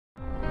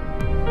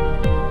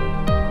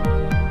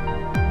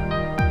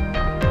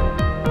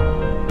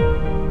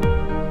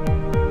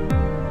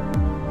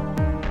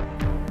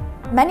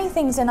Many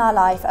things in our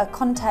life are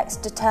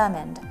context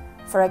determined.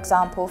 For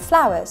example,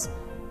 flowers.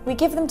 We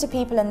give them to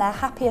people in their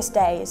happiest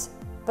days,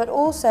 but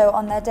also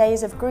on their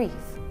days of grief.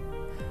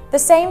 The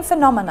same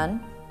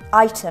phenomenon,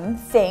 item,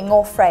 thing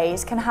or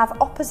phrase can have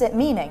opposite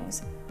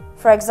meanings.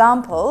 For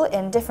example,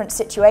 in different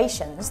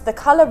situations, the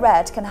colour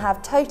red can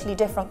have totally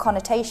different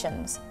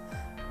connotations.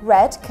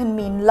 Red can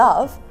mean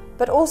love,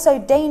 but also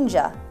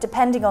danger,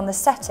 depending on the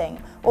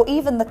setting, or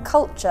even the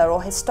culture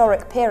or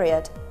historic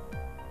period.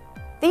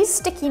 These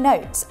sticky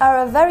notes are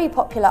a very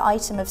popular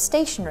item of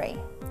stationery.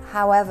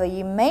 However,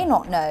 you may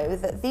not know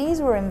that these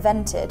were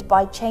invented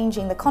by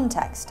changing the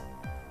context.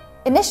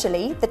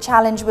 Initially, the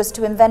challenge was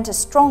to invent a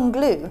strong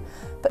glue,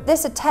 but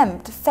this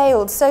attempt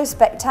failed so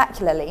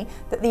spectacularly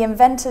that the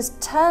inventors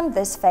turned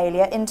this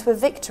failure into a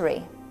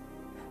victory.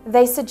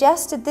 They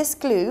suggested this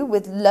glue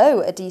with low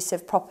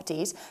adhesive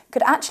properties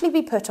could actually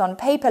be put on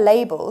paper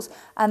labels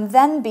and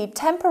then be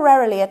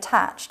temporarily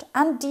attached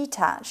and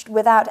detached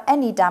without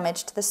any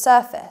damage to the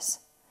surface.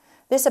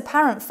 This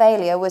apparent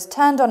failure was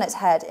turned on its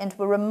head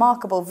into a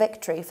remarkable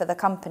victory for the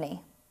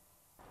company.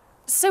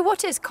 So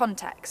what is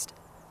context?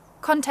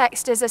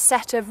 Context is a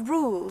set of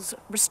rules,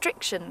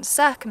 restrictions,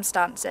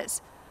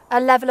 circumstances,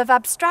 a level of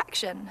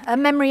abstraction, a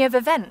memory of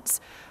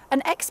events,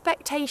 an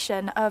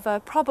expectation of a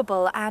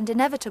probable and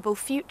inevitable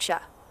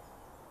future.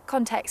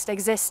 Context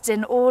exists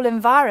in all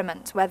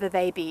environments, whether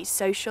they be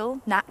social,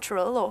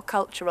 natural or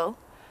cultural.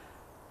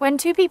 When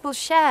two people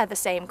share the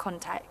same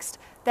context,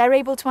 they're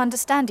able to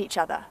understand each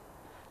other.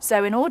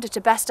 So in order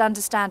to best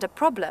understand a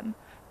problem,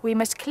 we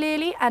must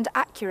clearly and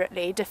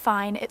accurately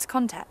define its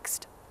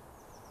context.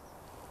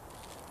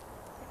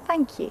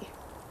 Thank you.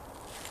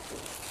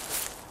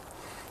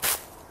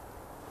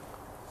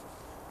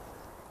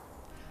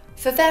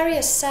 For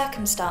various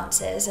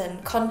circumstances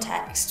and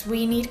contexts,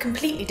 we need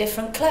completely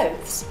different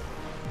clothes.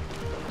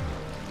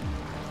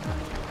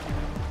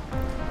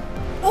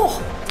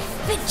 Oh,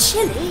 a bit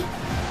chilly.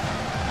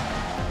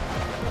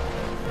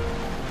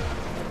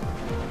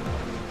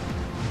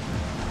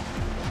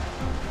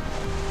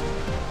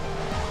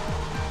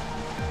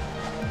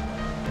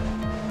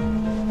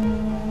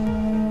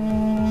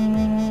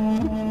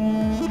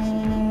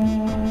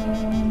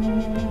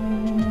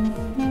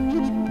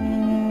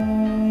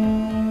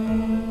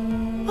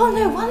 Oh,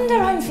 no wonder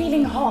I'm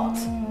feeling hot.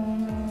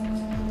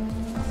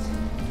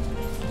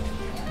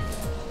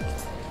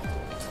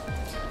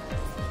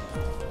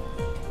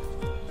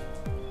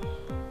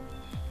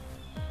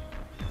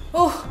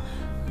 Oh,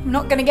 I'm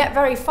not going to get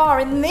very far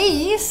in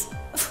these.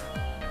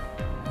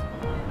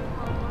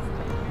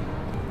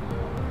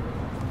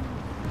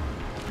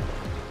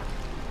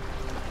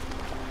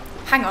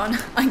 Hang on,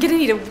 I'm going to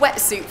need a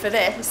wetsuit for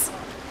this.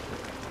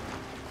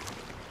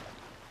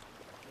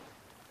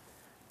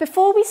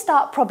 Before we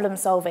start problem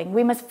solving,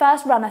 we must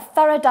first run a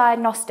thorough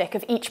diagnostic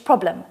of each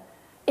problem.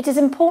 It is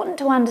important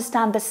to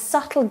understand the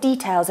subtle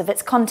details of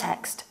its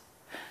context.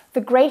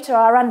 The greater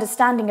our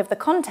understanding of the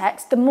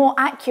context, the more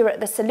accurate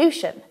the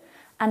solution.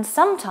 And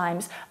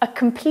sometimes a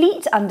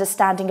complete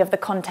understanding of the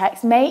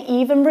context may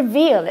even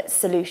reveal its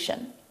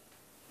solution.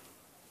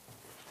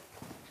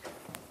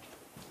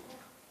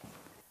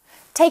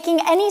 Taking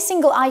any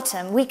single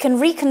item, we can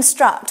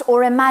reconstruct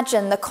or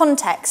imagine the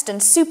context and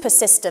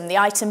supersystem the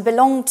item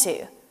belonged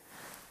to.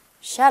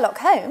 Sherlock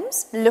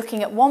Holmes,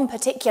 looking at one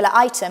particular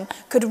item,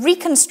 could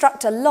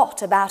reconstruct a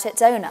lot about its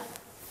owner.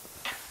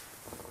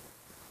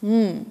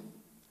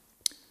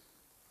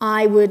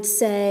 I would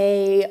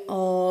say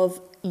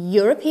of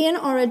European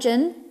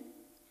origin,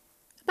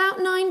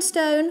 about 9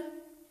 stone,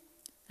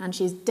 and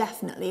she's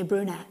definitely a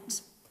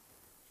brunette.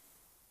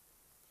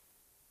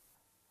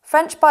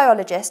 French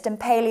biologist and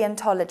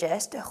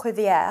paleontologist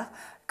Cuvier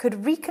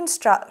could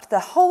reconstruct the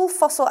whole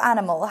fossil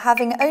animal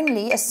having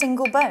only a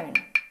single bone.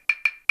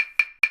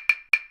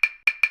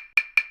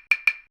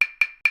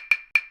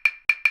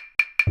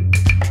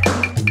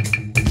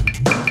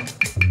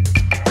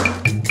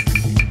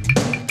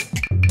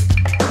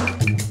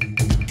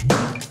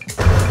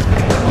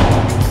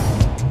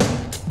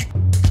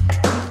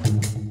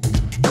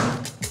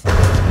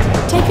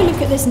 Take a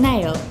look at this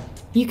nail.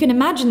 You can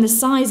imagine the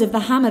size of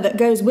the hammer that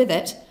goes with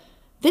it.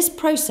 This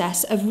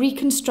process of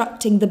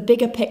reconstructing the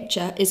bigger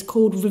picture is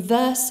called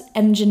reverse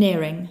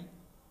engineering.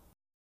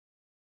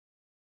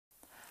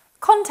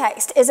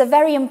 Context is a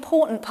very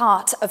important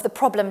part of the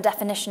problem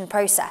definition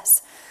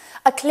process.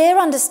 A clear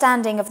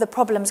understanding of the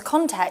problem's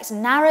context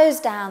narrows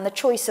down the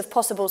choice of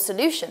possible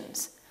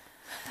solutions.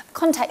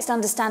 Context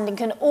understanding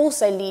can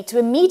also lead to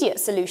immediate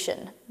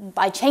solution.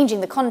 By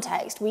changing the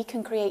context, we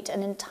can create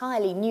an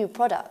entirely new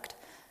product.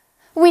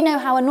 We know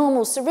how a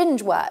normal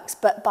syringe works,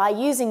 but by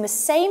using the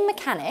same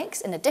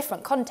mechanics in a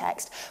different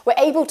context, we're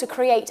able to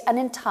create an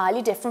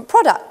entirely different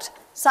product,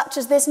 such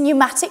as this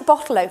pneumatic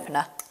bottle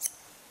opener.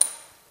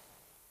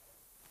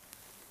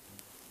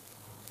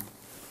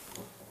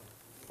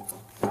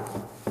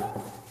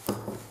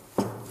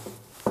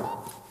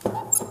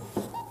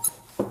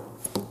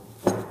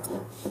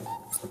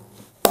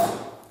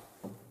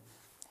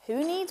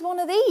 Who needs one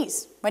of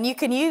these when you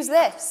can use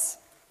this?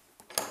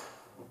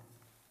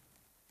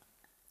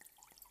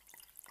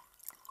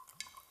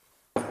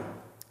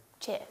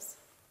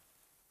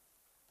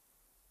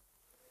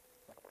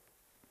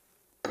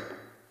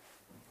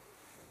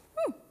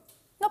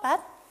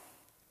 Not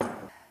bad.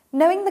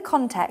 Knowing the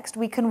context,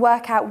 we can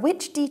work out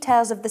which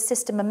details of the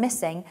system are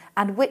missing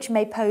and which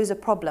may pose a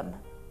problem.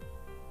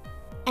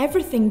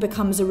 Everything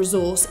becomes a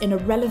resource in a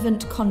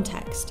relevant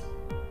context.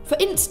 For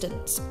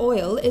instance,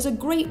 oil is a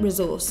great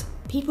resource.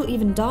 People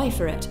even die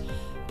for it.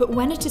 But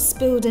when it is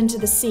spilled into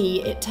the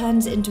sea, it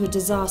turns into a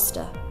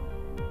disaster.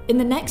 In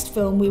the next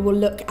film, we will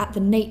look at the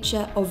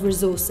nature of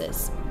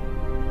resources.